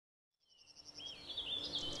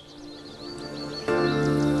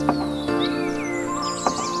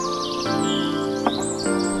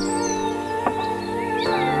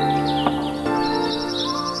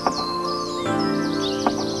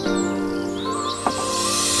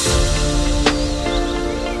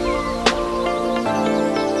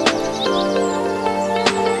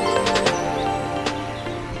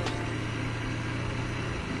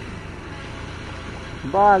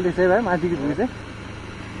हाल्दैछ है भाइ माथिको भ्यू चाहिँ।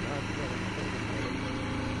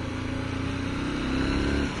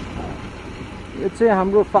 यो चाहिँ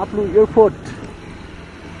हाम्रो पाप्लु airport.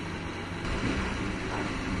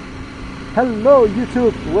 Hello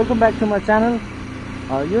YouTube, welcome back to my channel.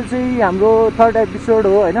 यो चाहिँ हाम्रो 3rd एपिसोड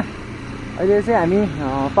हो होइन। अहिले चाहिँ हामी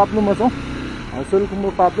पाप्लुमा छौँ, सोलुखुम्बु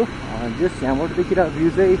पाप्लु। जस्ट यहाँबाट देखिरहेको भ्यू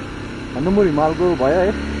चाहिँ नुमुर हिमालको भयो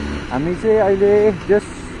है। हामी चाहिँ अहिले जस्ट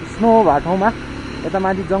स्नो भएको ठाउँमा यता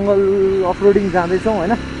माथि जङ्गल अफरोडिङ जाँदैछौँ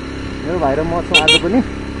होइन। मेरो भाइ र म छौँ आज पनि।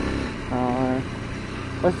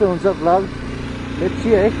 कस्तो हुन्छ भ्लग लेट्स सी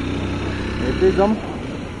है, हेर्दै जाउँ।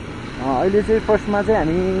 अहिले चाहिँ फर्स्टमा चाहिँ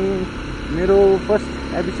हामी मेरो फर्स्ट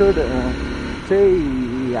एपिसोड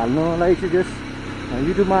चाहिँ हाल्नलाई चाहिँ जस्ट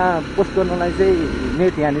युट्युबमा पोस्ट गर्नलाई चाहिँ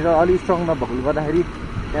नेट यहाँनिर अलिक स्ट्रङ नभएकोले गर्दाखेरि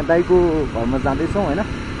त्यहाँ दाइको घरमा जाँदैछौँ होइन।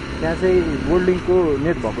 त्यहाँ चाहिँ बोल्डिङको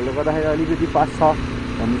नेट भएकोले गर्दाखेरि अलिकति फास्ट छ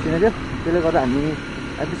भन्ने सुनेको थियो। त्यसले गर्दा हामी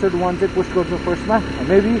एपिसोड 1 चाहिँ पोस्ट गर्छौँ फर्स्टमा।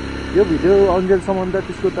 मेबी यो भिडियो अन्जेलसम्म त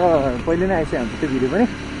त्यसको त पहिले नै आइसक्यो हाम्रो त्यो भिडियो पनि।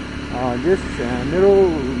 जस्ट मेरो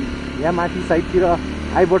यहाँ माथि साइडतिर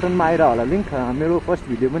आई बटनमा आएर होला लिङ्क, मेरो फर्स्ट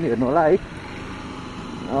भिडियो पनि हेर्नु होला है।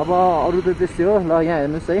 अब अरू त त्यस्तै हो। ल यहाँ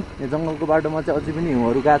हेर्नुहोस् है, यो जङ्गलको बाटोमा चाहिँ अझै पनि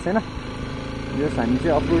हिउँहरू गएको छैन। जस्ट हामी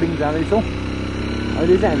चाहिँ अफरोडिङ जाँदैछौँ।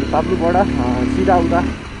 अहिले चाहिँ हामी पाप्लुबाट सिधा उता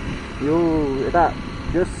यो यता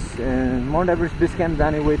just Mount Everest base camp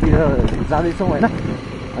जाने वेतिर जाँदैछौँ होइन।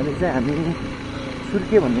 अहिले चाहिँ हामी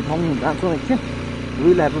सुर्के भन्ने ठाउँ जान्छौँ एकछिन।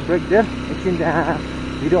 Will have a break there, एकछिन त्यहाँ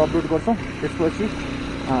भिडियो अपलोड गर्छौँ। त्यसपछि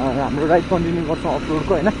हाम्रो राइड कन्टिन्यू गर्छौँ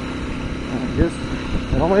अपलोडको होइन। जस्ट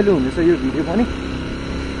रमाइलो हुनेछ यो भिडियो पनि।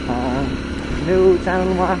 मेरो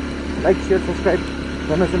च्यानलमा लाइक सेयर सब्सक्राइब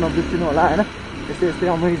गर्न चाहिँ नबिर्सिनु होला होइन। यस्तै यस्तै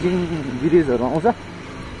अमेजिङ भिडियोजहरू आउँछ।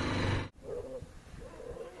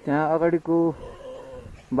 त्यहाँ अगाडिको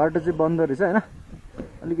बाटो चाहिँ बन्द रहेछ होइन,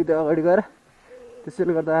 अलिकति अगाडि गएर।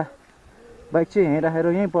 त्यसैले गर्दा बाइक चाहिँ यहीँ राखेर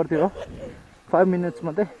यहीँ पर्थ्यो हो। 5 मिनट्स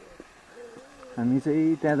मात्रै हामी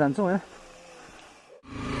चाहिँ त्यहाँ जान्छौँ होइन।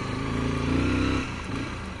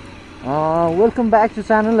 वेलकम ब्याक टु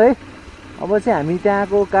च्यानल है। अब चाहिँ हामी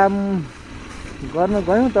त्यहाँको काम गर्न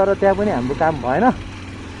गयौँ, तर त्यहाँ पनि हाम्रो काम भएन।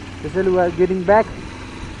 त्यसैले वी आर गेटिङ ब्याक।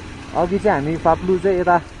 अघि चाहिँ हामी पाप्लु चाहिँ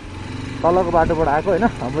यता तलको बाटोबाट आएको होइन।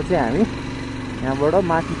 अब चाहिँ हामी यहाँबाट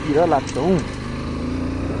माथितिर लाग्छौँ।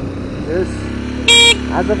 यस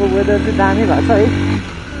आजको वेदर चाहिँ दामी भएको छ है।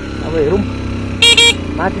 अब हेरौँ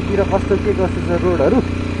माथितिर कस्तो के कस्तो छ रोडहरू।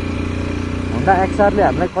 होन्डा एक्सआरले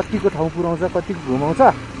हामीलाई कतिको ठाउँ पुऱ्याउँछ, कतिको घुमाउँछ।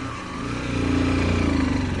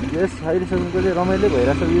 यस अहिलेसम्मको चाहिँ रमाइलो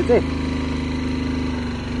भइरहेछ यो चाहिँ।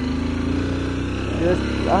 यस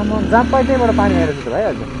जहाँ पाइ त्यहीँबाट पानी आइरहेछ त भाइ।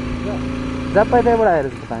 हजुर जहाँ पाइ त्यहीँबाट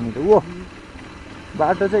आइरहेछ त पानी त। ओ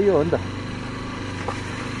बाटो चाहिँ यो हो नि त।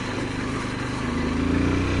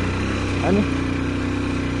 अनि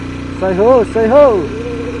सही हो सही हो,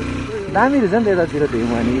 दामी रहेछ नि त यतातिर भ्यू।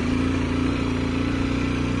 अनि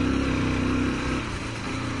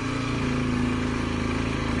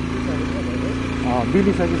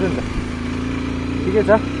बिलिसकेछ नि त, ठिकै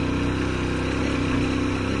छ।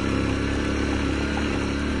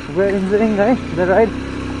 वी आर इन्जोइङ है द राइड।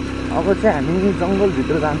 अब चाहिँ हामी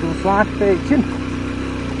जङ्गलभित्र जान्छौँ स्वाटै एकछिन।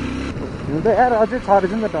 हिउँ त यार अझै छ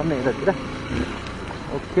रहेछ नि त टन्ने यतातिर।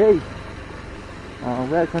 Okay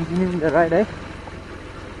we are continuing the ride है।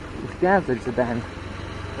 त्यहाँ छ त हामी।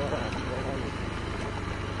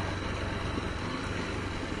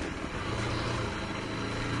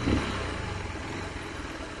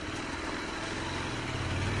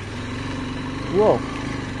 Whoa,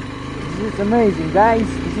 this is amazing guys,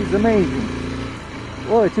 this is amazing.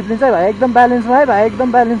 Oh चिप्लिन्छ है भाइ, एकदम ब्यालेन्समा है भाइ,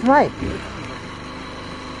 एकदम ब्यालेन्समा है।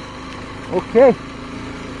 ओके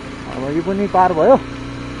अब यो पनि पार भयो।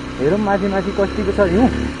 हेरौँ माथि माथि कतिको छ हिउँ,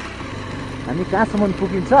 हामी कहाँसम्म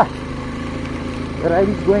पुगिन्छ। राइड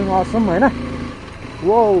इज गोइङ असम होइन।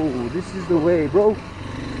 वो this is the way bro,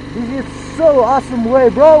 this is so Assam way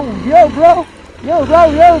bro. यो ब्रो यो ब्रो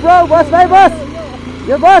यो ब्रो, बस भाइ बस,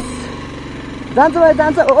 यो बस जान्छ भाइ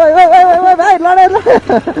जान्छ। ओइ ओइ ओइ ओइ भाइ लडाइ ल।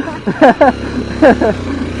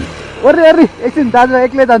 ओर्री ओर्री एकछिन दाजु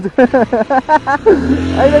एक्लै जान्छु।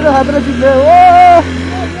 अहिले त खतरा सिक्यो। ओ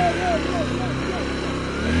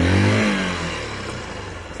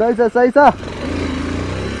सही छ सही छ।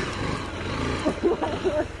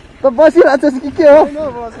 त बसिरहेको छस् कि के हो?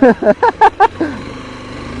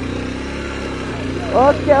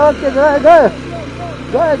 ओके ओके गयो गयो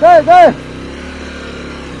गयो गयो गयो।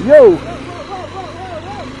 यो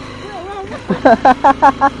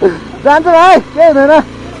जान्छ भाइ, केही हुँदैन।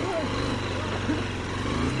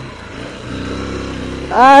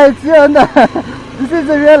 आइसियो नि त, this is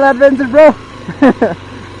a real adventure bro.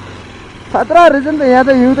 खतरा रहेछ नि त यहाँ त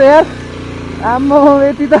हिउँ त यार आम्मा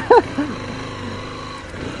यति त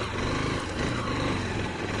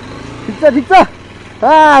ठिक छ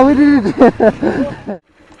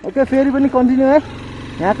ओके फेरि पनि कन्टिन्यू है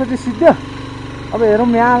यहाँको चाहिँ सिद्धो अब हेरौँ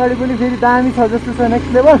यहाँ अगाडि पनि फेरि दामी छ जस्तो छ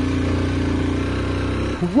नेक्स्ट लेभल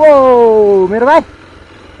वो मेरो भाइ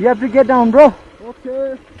you have to get down bro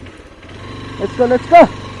okay let's go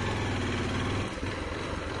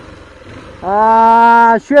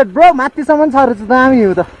shit bro माथिसम्म छ रहेछ दामी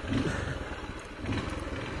हिउँ त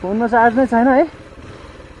फोनमा चार्ज नै छैन है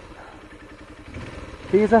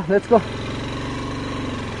ठिकै छ let's go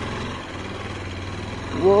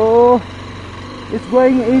Whoa, it's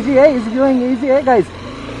going easy, eh? It's going easy, eh, guys?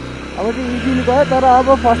 अब चाहिँ इजी गयो तर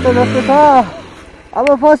अब फर्स्ट जस्तो छ अब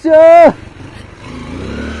फस्यो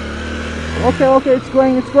ओके it's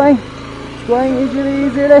going easily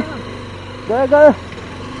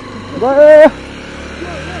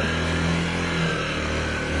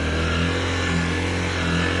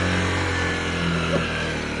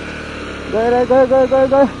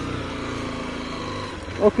गयो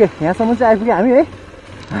ओके यहाँसम्म चाहिँ आइपुग्यो हामी है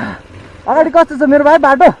अगाडि कस्तो छ मेरो भाइ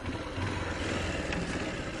बाटो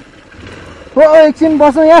हो एकछिन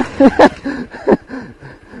बसौँ यहाँ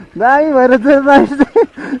दामी भएर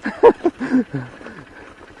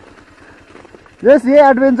जस यही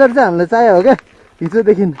एडभेन्चर चाहिँ हामीलाई चाहियो हो क्या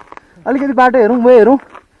हिजोदेखि अलिकति बाटो हेरौँ वे हेरौँ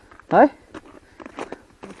है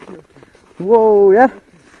वो यार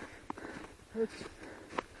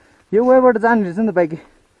यो वेबाट जाने रहेछ नि त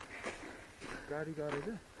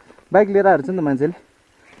बाइक लिएर आएर नि त मान्छेले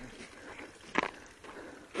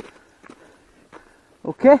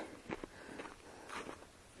ओके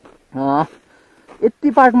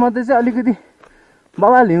यति पार्ट मात्रै चाहिँ अलिकति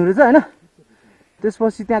बवाल हिउँ रहेछ होइन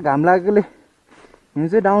त्यसपछि त्यहाँ घाम लागेकोले हिउँ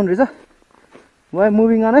चाहिँ डाउन रहेछ वाइ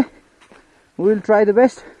मुभिङ अन है विल ट्राई द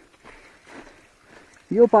बेस्ट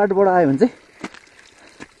यो पार्टबाट आयो भने चाहिँ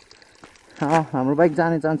हाम्रो बाइक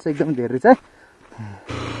जाने चान्स एकदम धेरै छ है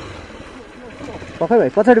पक्कै भाइ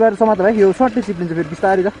पछाडिबाट समात भाइ यो सर्टै चिप्लिन्छ फेरि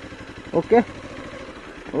बिस्तारै छ ओके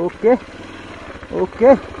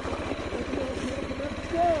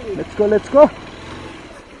लेट्स गो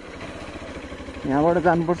यहाँबाट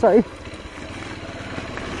जानुपर्छ है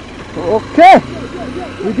ओके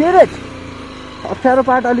वी डिड इट अप्ठ्यारो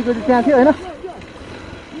पार्ट अलिकति त्यहाँ थियो होइन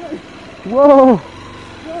वो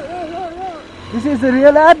this is the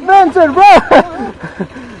real adventure bro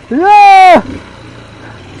यो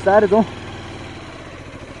बिस्तारै जाउँ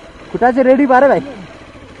खुट्टा चाहिँ रेडी पारे भाइ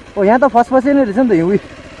ओ यहाँ त फसफसे नै रहेछ नि त हिउँ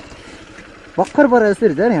भर्खर परेर जस्तै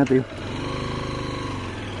रहेछ यहाँ त यो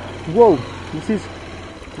वो this is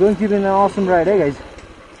going to be an awesome ride है गाइज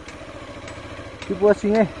किप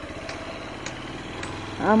वाचिङ है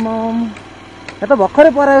आमाम यहाँ त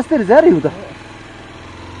भर्खरै परेर जस्तै रहेछ यार हिउँ त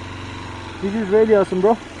this is really awesome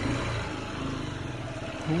bro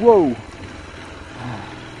वो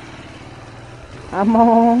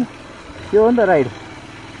आमाम यो हो नि त राइड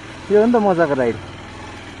यो हो नि त मजाको राइड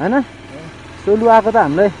होइन सोलु आएको त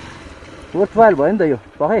हामीलाई वर्थवाइल भयो नि त यो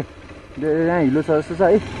पक्कै यहाँ हिलो छ जस्तो छ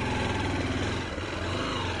है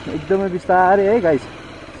एकदमै बिस्तारै है गाइस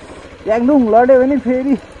याङडुङ लड्यो भने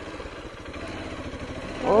फेरि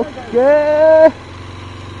ओके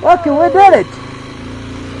वे डिड इट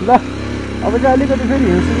ल अब चाहिँ अलिकति फेरि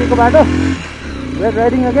हिउँ सुकेको बाटो वेट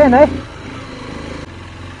राइडिङ अगेन है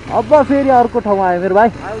अब फेरि अर्को ठाउँ आयो मेरो भाइ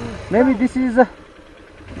मेबी दिस इज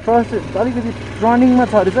फर्स्ट अलिकति टर्निङमा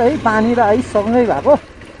छ रहेछ है पानी र आइस सँगै भएको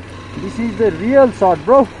this is the real short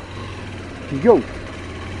bro यो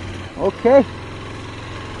okay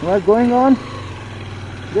we are going on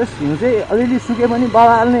जस हिउँ चाहिँ अलिअलि सुके पनि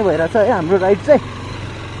बवाल नै भइरहेछ है हाम्रो राइड चाहिँ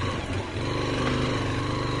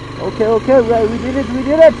okay we did it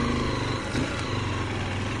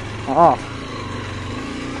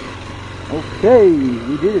okay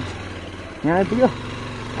we did it यहाँ आइपुग्यो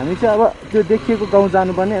हामी चाहिँ अब त्यो देखिएको गाउँ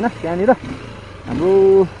जानुपर्ने होइन त्यहाँनिर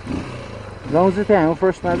हाम्रो गाउँ चाहिँ त्यहाँ हो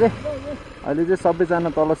फर्स्टमा चाहिँ अहिले चाहिँ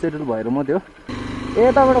सबैजना तल सेटल भएर मात्रै हो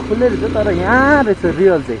यताबाट खुल्लै रहेछ तर यहाँ रहेछ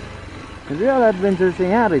रियल एडभेन्चर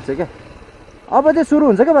चाहिँ यहाँ रहेछ क्या अब चाहिँ सुरु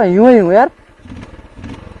हुन्छ क्या भाइ हिउँ यार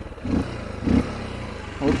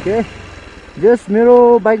ओके जस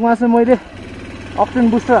मेरो बाइकमा चाहिँ मैले अक्टेन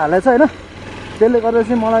बुस्टर हालेको छ होइन त्यसले गर्दा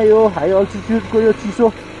चाहिँ मलाई यो हाई अल्टिट्युडको यो चिसो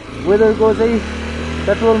वेदरको चाहिँ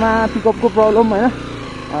पेट्रोलमा पिकअपको प्रब्लम होइन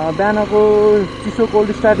बिहानको चिसो कोल्ड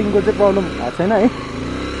स्टार्टिङको चाहिँ प्रब्लम भएको छैन है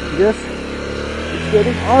जस इट्स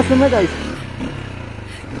भेरी असम है गाइस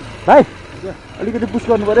भाइ अलिकति पुस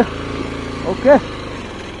गर्नु पर्यो ओके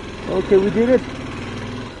वी डिड इट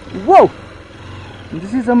वो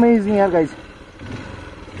दिस इज अमेजिङ यार गाइस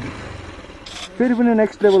फेरि पनि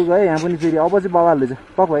नेक्स्ट लेभल गयो यहाँ पनि फेरि अब चाहिँ बवालले छ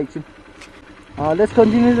पक भयो एकछिन लेट्स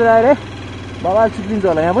कन्टिन्यू टु राइड है बवाल चिप्लिन्छ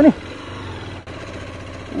होला यहाँ पनि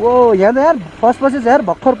वो यहाँ त यार फर्स्ट चाहिँ यार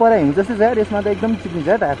भर्खर परे हिउँ जस्तै छ यार यसमा त एकदम चिप्लिन्छ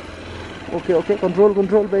है tyre okay okay control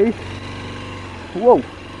control भाइ वो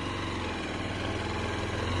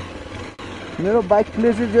मेरो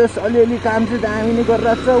बाइकले चाहिँ जस अलिअलि काम चाहिँ दामी नै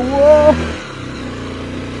गरिरहेको छ वो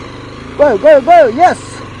गयो गयो गयो यस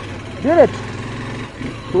did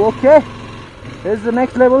it okay is the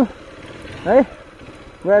next level है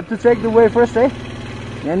we have to check the way first है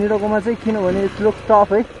यहाँनिरकोमा चाहिँ किनभने इट्स लुक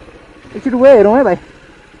टफ है एकचोटि वे हेरौँ है भाइ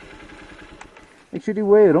एकचोटि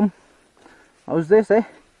वे हेरौँ हाउस दिस है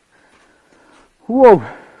वो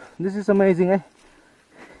दिस इज अमेजिङ है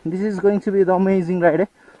this is going to be the amazing ride है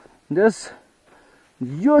जस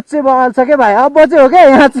यो चाहिँ बवाल छ क्या भाइ अब चाहिँ हो क्या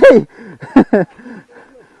यहाँ चाहिँ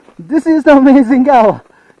दिस इज द अमेजिङ क्या हो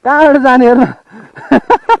कहाँबाट जाने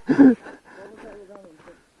हेर्न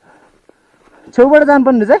छेउबाट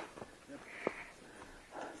जानुपर्ने चाहिँ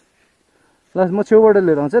ल म छेउबाट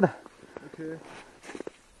लिएर आउँछु है त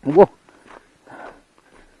वो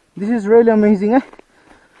दिस इज रियली अमेजिङ है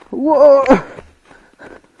वो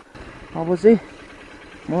अब चाहिँ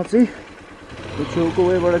म चाहिँ यो छेउको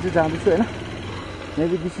वेबाट चाहिँ जाँदैछु होइन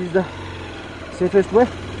maybe this is the safest way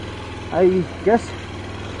I guess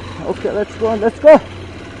okay let's go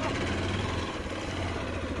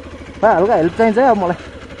भाइ हल्का हेल्प चाहिन्छ है अब मलाई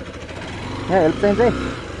यहाँ हेल्प चाहिन्छ है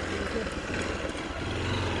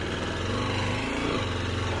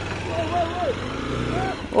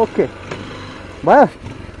ओके भयो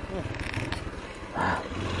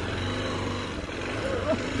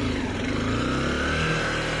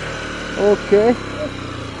ओके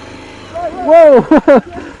वो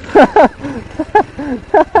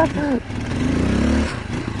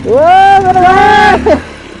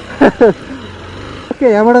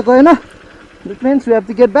ओके यहाँबाट गएन it means we have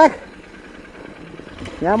to get back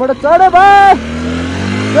यहाँबाट चढे भाइ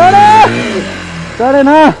चढेन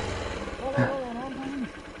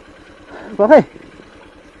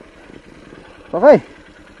पकाइ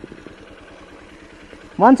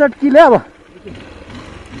मन सर्ट किले अब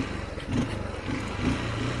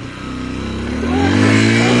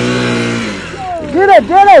Did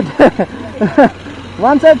it!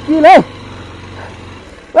 One side kill है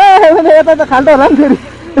मैले यता त खाल्टो होला नि फेरि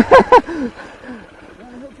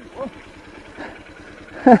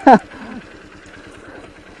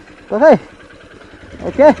पकाइ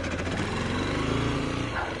okay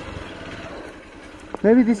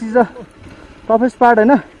maybe this is the toughest part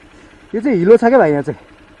होइन यो चाहिँ हिलो छ क्या भाइ यहाँ चाहिँ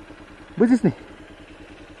बुझिस् नि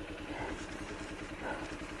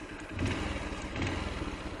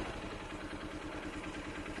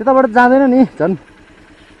त्यताबाट जाँदैन नि झन्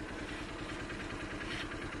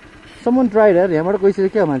समन ट्राइड यार यहाँबाट गइसक्यो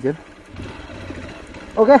क्या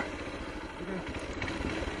मान्छेहरू okay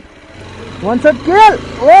one shut kill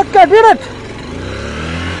okay did it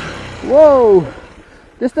वो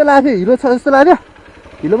त्यस्तो लाग्यो हिलो छ जस्तो लाग्यो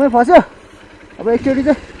हिलोमै फस्यो अब एकचोटि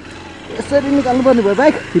चाहिँ यसरी निकाल्नु पर्ने भयो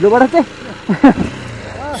बाइक हिलोबाट चाहिँ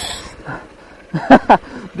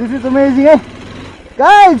दिस इज अमेजिङ है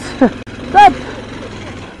गाइज स्टप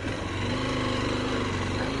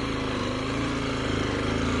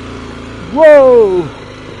वो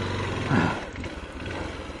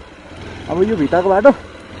अब यो भित्रको बाटो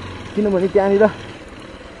किनभने त्यहाँनिर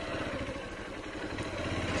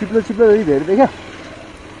चिप्लो चिप्लो धेरै देख्यो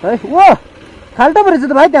है वो खाल्टो पो रहेछ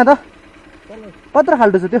त भाइ त्यहाँ त कत्रो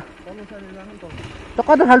खाल्टो छ त्यो त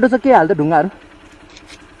कत्रो खाल्टो छ के हाल्छ ढुङ्गाहरू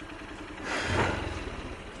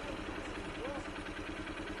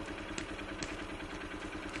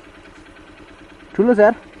ठुलो छ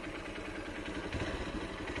यार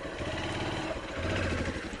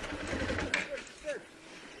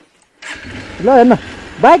ल हेर्न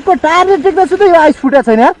बाइकको टायरले टेक्दैछु त यो आइस फुटेको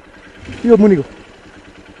छैन यार यो मुनिको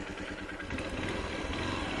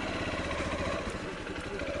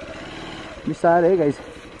बिस्तारै है गाइस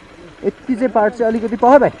यति चाहिँ पार्ट चाहिँ अलिकति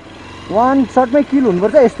पख भाइ वान सर्टमै किल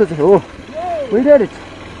हुनुपर्छ यस्तो चाहिँ हो वी डिड इट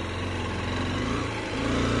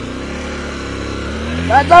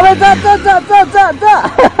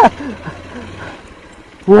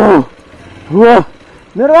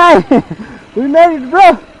मेरो भाइ वी मेड इट ब्रो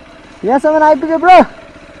यहाँसम्म आइपुग्यो ब्रो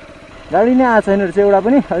गाडी नै आएको छैन रहेछ एउटा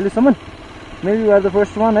पनि अहिलेसम्म maybe were the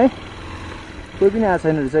first one है कोही पनि आएको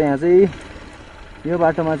छैन रहेछ यहाँ चाहिँ यो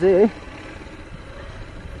बाटोमा चाहिँ है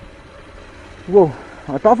वो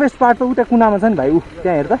टफेस्ट पार्ट त उता कुनामा छ नि भाइ ऊ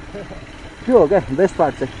त्यहाँ हेर त त्यो हो क्या बेस्ट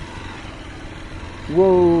पार्ट चाहिँ वो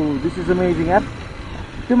दिस इज अमेजिङ यार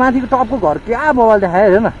त्यो माथिको टपको घर क्या बवाल देखायो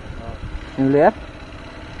हेर न हिउँले यार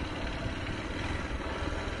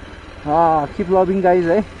किप लभिङ गाइज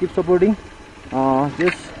है, किप सपोर्टिङ।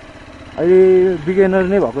 जस अहिले बिगिनर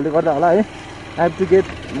नै भएकोले गर्दा होला है, I have to get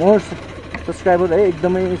more subscriber है,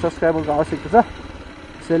 एकदमै सब्सक्राइबरको आवश्यकता छ।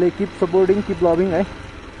 त्यसैले किप सपोर्टिङ, किप लभिङ है।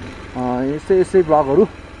 यस्तै ब्लगहरू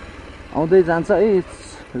आउँदै जान्छ है।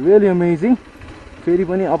 It's really amazing. फेरि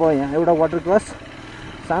पनि अब यहाँ एउटा वाटर क्रस,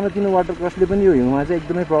 सानोतिनो वाटर क्रसले पनि यो हिउँमा चाहिँ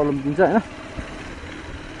एकदमै प्रब्लम दिन्छ होइन।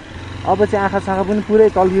 अब चाहिँ आँखा साखा पनि पुरै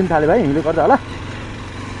तल्किन थाल्यो भाइ हिउँले गर्दा होला।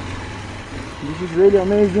 दिस इज रियली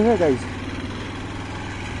अमेजिङ है गाइज।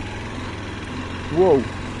 वो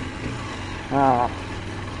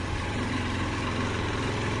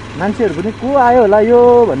मान्छेहरू पनि को आयो होला यो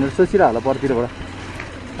भनेर सोचिरह होला परतिरबाट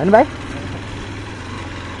होइन भाइ।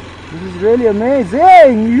 This is really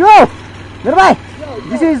amazing. यो मेरो भाइ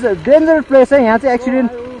दिस इज डेन्जर प्लेस है। यहाँ चाहिँ एक्सिडेन्ट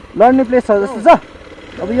लड्ने प्लेस छ जस्तो छ।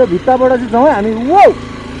 अब यो भित्ताबाट चाहिँ जाउँ है हामी। वो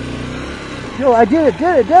यो आई डिड इट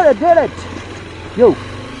यो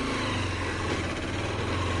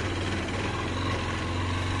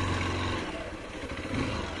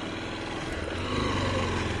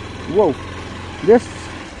वो यस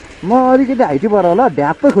म अलिकति हाइटी भएर होला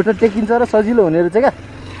ढ्याप्पै खुट्टा टेकिन्छ र सजिलो हुने रहेछ क्या।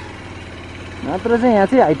 नत्र चाहिँ यहाँ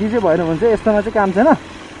चाहिँ हाइटी चाहिँ भएन भने चाहिँ यस्तोमा चाहिँ काम छैन।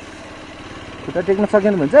 खुट्टा टेक्न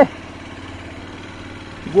सकेन भने चाहिँ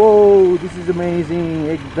वो दिस इज अमेजिङ,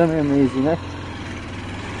 एकदमै अमेजिङ है।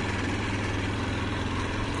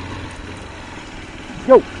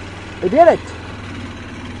 यो I did it.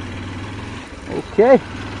 Okay.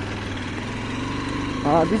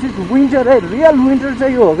 This is winter है, real winter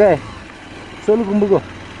चाहिँ यो हो क्या सोलुखुम्बुको।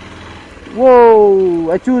 वो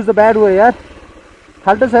I choose the bad way यार।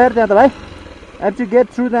 खाल्टो छ यार त्यहाँ त भाइ। I have to get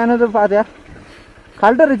through the another path यार।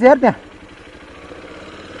 खाल्टो रहेछ यार त्यहाँ।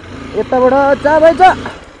 यताबाट जा भाइ जा।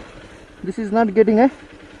 This is not getting है।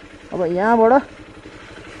 अब यहाँबाट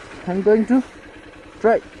I'm going to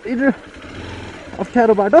try either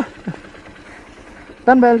अप्ठ्यारो बाटो।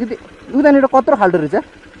 तन भाइ अलिकति उतानिर कत्रो खाल्टो रहेछ।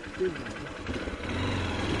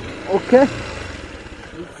 ओके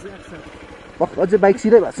अझै बाइक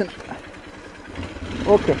सिधै भएको छैन।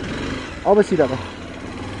 ओके अब सिधा भयो।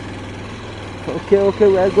 Okay okay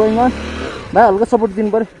we are going on. भाइ हल्का सपोर्ट दिनु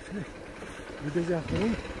पर्यो।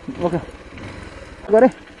 ओके गरे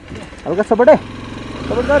हल्का सपोर्ट है।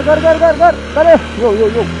 सपोर्ट गर गर गर गर गर गरे। यो यो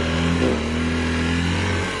यो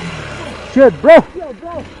shit bro,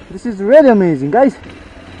 this is really amazing guys.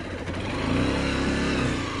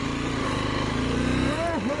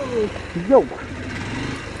 Yo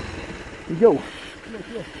yo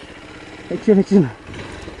एकछिन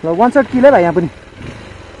ल वान शट किल है भाइ। यहाँ पनि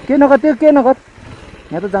के नगर त्यो के नगर।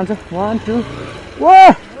 यहाँ त जान्छ 1 2 ओ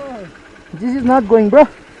this is not going bro.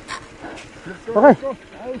 Okay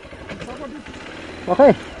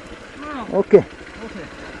okay okay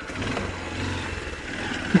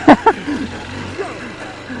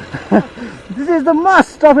this is the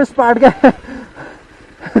most toughest part guy.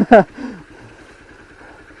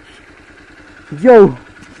 Yo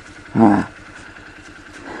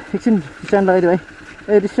एकछिन स्ट्यान्ड लगाइदियो भाइ।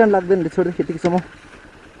 ए स्ट्यान्ड लाग्दैन छोड्दै यतिसम्म।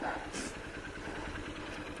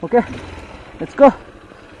 Okay let's go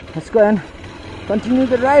and continue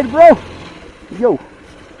the ride bro. यो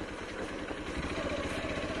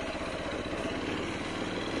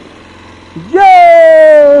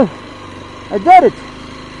Yo! I did it!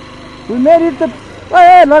 We made it!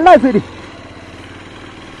 Hey, लड्ला फेरि।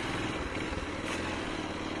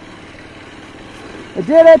 I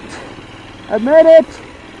did it! I made it!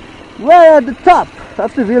 We're at the top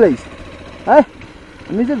of the village. Hey,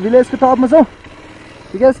 हामी चाहिँ भिलेजको टपमा छौँ।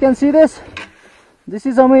 You guys can see this? This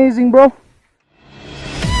is amazing, bro.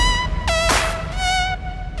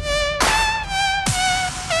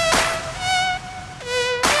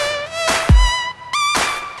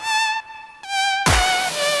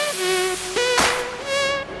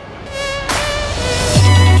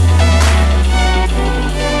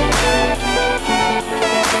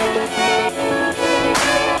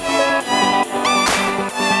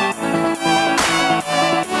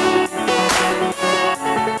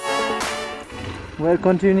 We're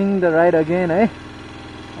continuing the ride again है।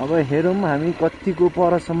 अब हेरौँ हामी कतिको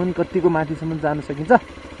परसम्म कतिको माथिसम्म जान सकिन्छ।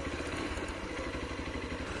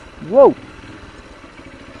 Whoa!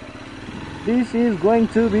 This is going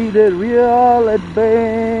to be the real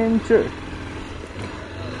adventure.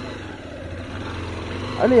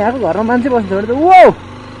 अहिले यहाँको घरमा मान्छे बस्छ भने त वो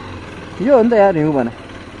यो हो नि त यार हिउँ भने।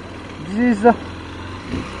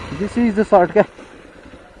 This is the short क्या।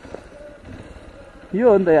 यो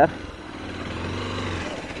हो नि त यार।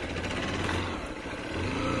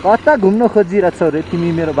 कता घुम्न खोजिरहेको छौ रे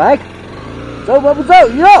तिमी मेरो बाइक। जाऊ बाबु जाऊ।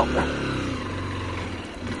 यो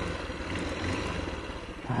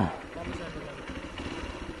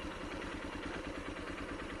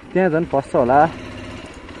त्यहाँ झन् फस्छ होला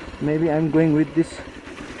maybe I am going with this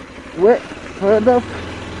way for the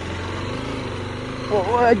यो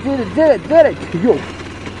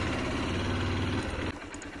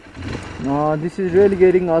this is really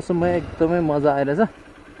getting Assam एकदमै मजा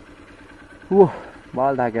आइरहेछ ओ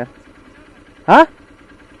बल थाक्यो हाँ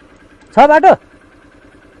छ बाटो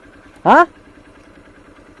हाँ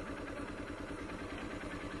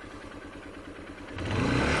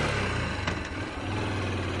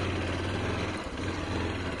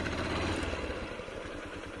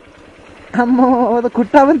आम्मा त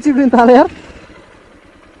खुट्टा पनि चिप्लिनु थाल्यो यार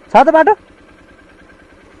छ त बाटो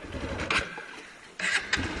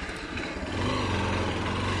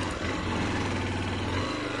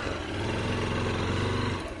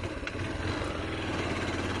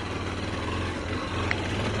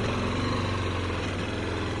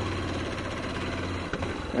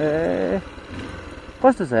ए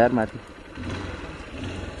कस्तो छ यार माथि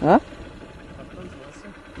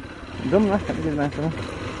जाउँ न अलिकति मासुमा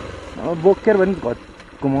अब बोकेर पनि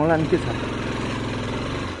घुमाउला नि के छ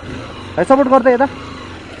है सपोर्ट गर्दै यता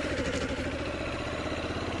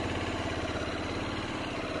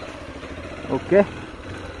ओके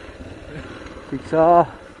ठिक छ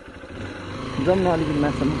जाउँ न अलिकति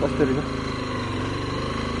मासुमा कस्तो रहेछ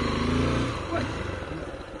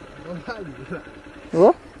हो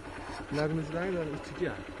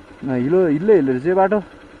हिलो हिलो हिलो रहेछ बाटो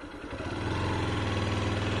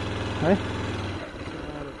है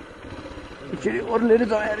एकचोटि ओर्लेर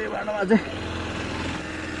जाउँ अरे बाटोमा चाहिँ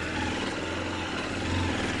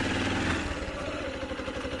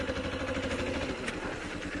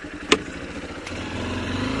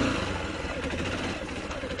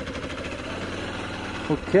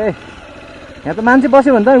ओके यहाँ त मान्छे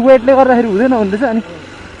बस्यो भने त वेटले गर्दाखेरि हुँदैन हुँदैछ अनि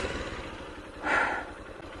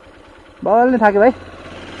बल नै थाक्यो भाइ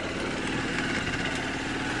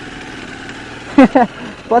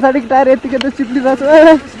पछाडिको टायर यतिकै त चिप्लिरहेको छु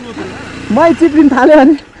मै चिप्लिनु थाल्यो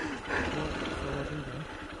भने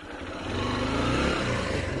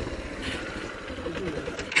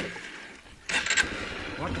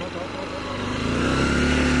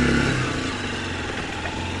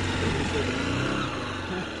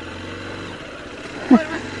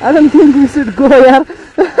I don't think we should go यार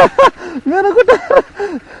मेरो खुट्टा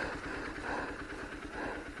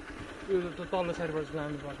तल्लो साइडबाट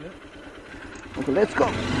लानु पर्ने Okay, let's go.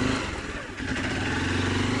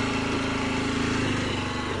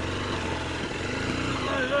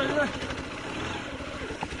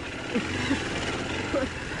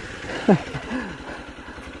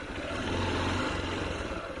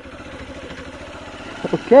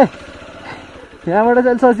 Okay. यहाँबाट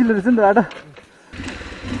चाहिँ सजिलो रहेछ नि त बाटो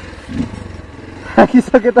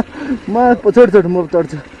थाकिसकेँ त म छोड म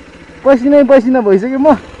चढ्छु पसिनै पसिना भइसक्यो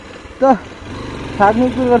म त थाक्नु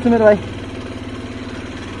सुरु गर्छु मेरो भाइ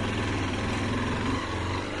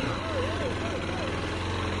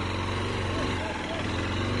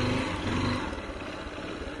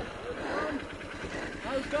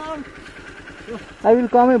I will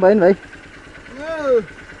come भयो नि भाइ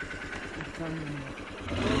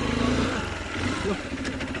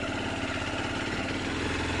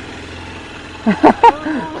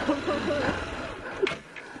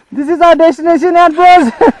This is our destination यार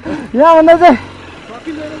बोस यहाँ भन्दा चाहिँ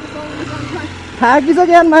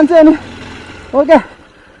थाकिसक्यो यार मान्छे अनि ओके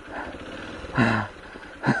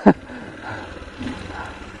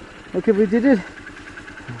ओके बुझिदिए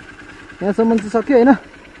यहाँसम्म चाहिँ सक्यो होइन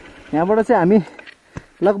यहाँबाट चाहिँ हामी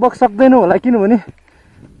लगभग सक्दैनौँ होला किनभने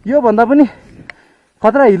योभन्दा पनि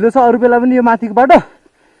खतरा हिलो छ अरू बेला पनि यो माथिको बाटो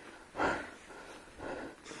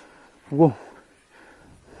वो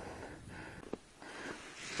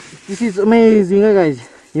दिस इज अमेजिङ है गाइज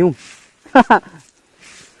हिउँ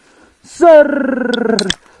सर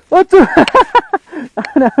ओचु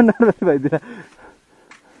नर्भस भइदिएर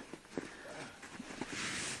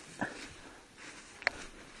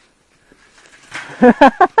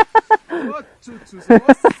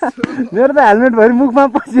मेरो त हेलमेट भरि मुखमा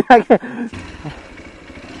पसिराखेँ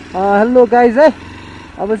हेलो गाइज है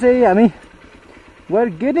अब चाहिँ हामी we are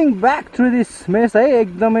getting back through this mess है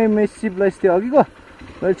एकदमै मेसी प्लेस थियो अघिको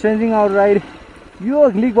we are changing our ride यो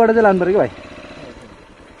लिकबाट चाहिँ लानु पऱ्यो कि भाइ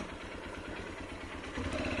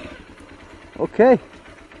okay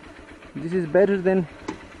this is better than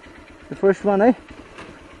the first one है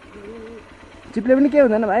चिप्ले पनि के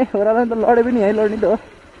हुँदैन भाइ ओह्रालो त लडे पनि यहीँ लड्ने त हो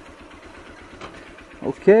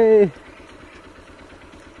okay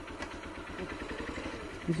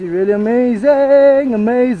this is really amazing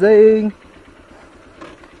amazing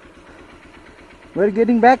we are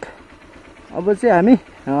getting back अब चाहिँ हामी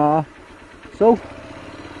so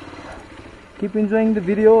keep enjoying the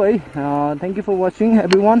video है। Thank you for watching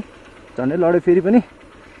everyone. झन्डै लड्यो फेरि पनि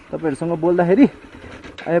तपाईँहरूसँग बोल्दाखेरि।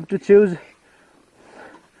 I have to choose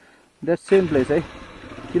that same place है,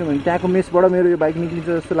 किनभने त्यहाँको मेसबाट मेरो यो बाइक निक्लिन्छ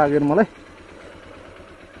जस्तो लागेर मलाई।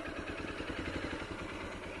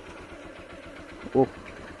 ओ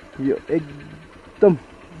यो एकदम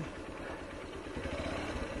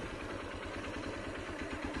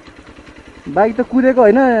बाइक त कुदेको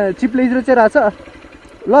होइन, चिप्लेतिर चाहिँ रहेछ।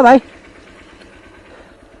 ल भाइ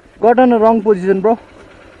गट न रङ पोजिसन ब्रो,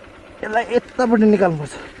 यसलाई यतापट्टि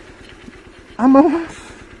निकाल्नुपर्छ। आमा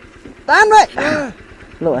तान भाइ।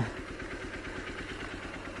 ल भाइ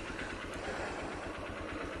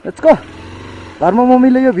लेट्स गो। घरमा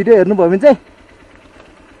मम्मीले यो भिडियो हेर्नुभयो भने चाहिँ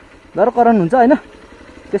डर कराउनु हुन्छ होइन,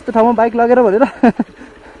 त्यस्तो ठाउँमा बाइक लगेर भनेर।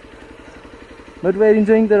 But we are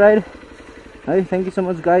enjoying the ride है। Thank you so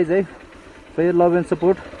much guys है for your love and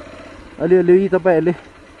support. अलिअलि तपाईँहरूले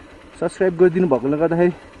सब्सक्राइब गरिदिनु भएकोले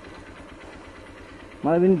गर्दाखेरि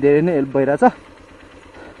मलाई पनि धेरै नै हेल्प भइरहेछ।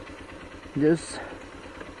 जस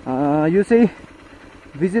यो चाहिँ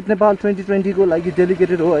भिजिट नेपाल 2020 को लागि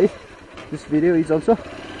डेलिकेटेड हो है। दिस भिडियो इज अल्सो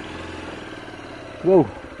वो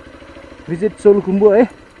भिजिट सोलुखुम्बु है।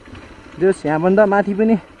 जस यहाँभन्दा माथि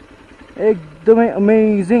पनि एकदमै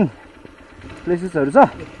अमेजिङ प्लेसेसहरू छ।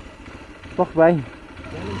 पख भाइ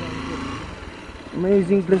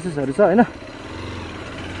अमेजिङ प्लेसेसहरू छ होइन।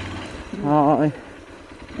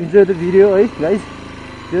 इन्जोय द भिडियो है गाइज।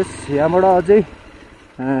 जस यहाँबाट अझै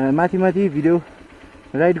माथि माथि भिडियो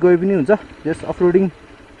राइड गए पनि हुन्छ। जस अफरोडिङ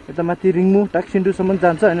यता माथि रिङ्मु टाक्सिन्डुसम्म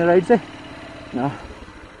जान्छ होइन राइड चाहिँ।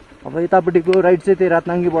 अब यतापट्टिको राइड चाहिँ त्यही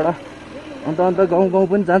रातनाङ्गीबाट अन्त गाउँ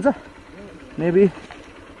पनि जान्छ। मेबी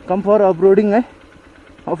कम फर अफरोडिङ है,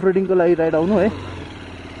 अफरोडिङको लागि राइड आउनु है।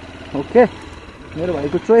 ओके मेरो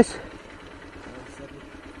भाइको चोइस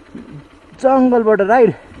जङ्गलबाट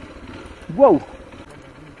ride. Wow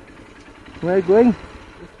we are going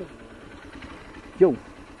यो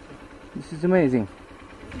this is amazing.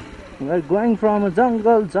 We are going from a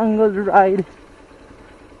जङ्गल राइड।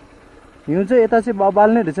 हिउँ चाहिँ यता चाहिँ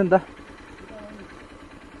बबाल नै रहेछ नि त।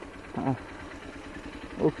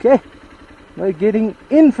 Okay we are getting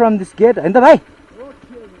in from this get होइन त भाइ।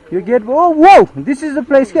 यो गेट ओ वो दिस इज द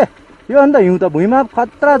प्लेस के। यो अन्त हिउँ त भुइँमा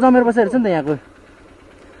खतरा जमेर बसेर रहेछ नि त यहाँको।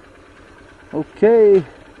 ओके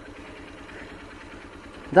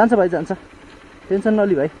जान्छ भाइ जान्छ, टेन्सन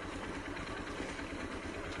नलि भाइ।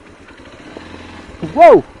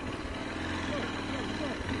 वो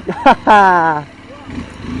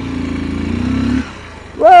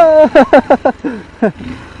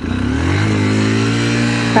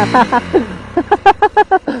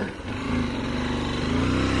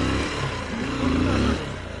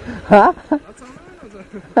huh?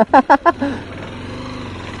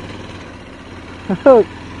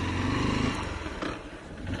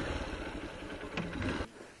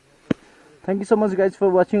 Thank you so much guys for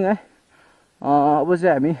watching है। अब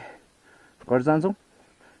चाहिँ हामी घर जान्छौँ,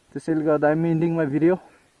 त्यसैले गर्दा हामी इन्डिङमा भिडियो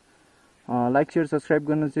लाइक सेयर सब्सक्राइब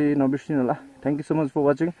गर्न चाहिँ नबिर्सिनु होला। Thank you so much for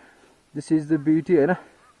watching. This is the beauty होइन।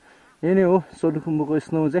 यही नै हो सोलुखुम्बुको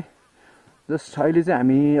स्नो चाहिँ। जस्ट अहिले चाहिँ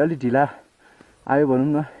हामी अलिक ढिला आयो भनौँ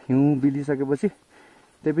न, हिउँ बिलिसकेपछि।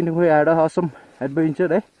 त्यही पनि खोइ आएर असम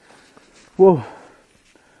एडभेन्चर है। वो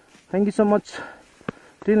thank you so much.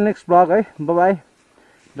 Till next blog है। Bye bye.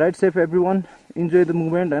 Ride safe everyone. Enjoy the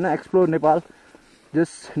movement होइन। एक्सप्लोर नेपाल।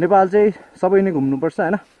 जस्ट नेपाल चाहिँ सबै नै घुम्नुपर्छ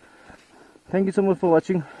होइन। Thank you so much for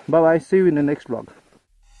watching. Bye bye. C you in the next blog.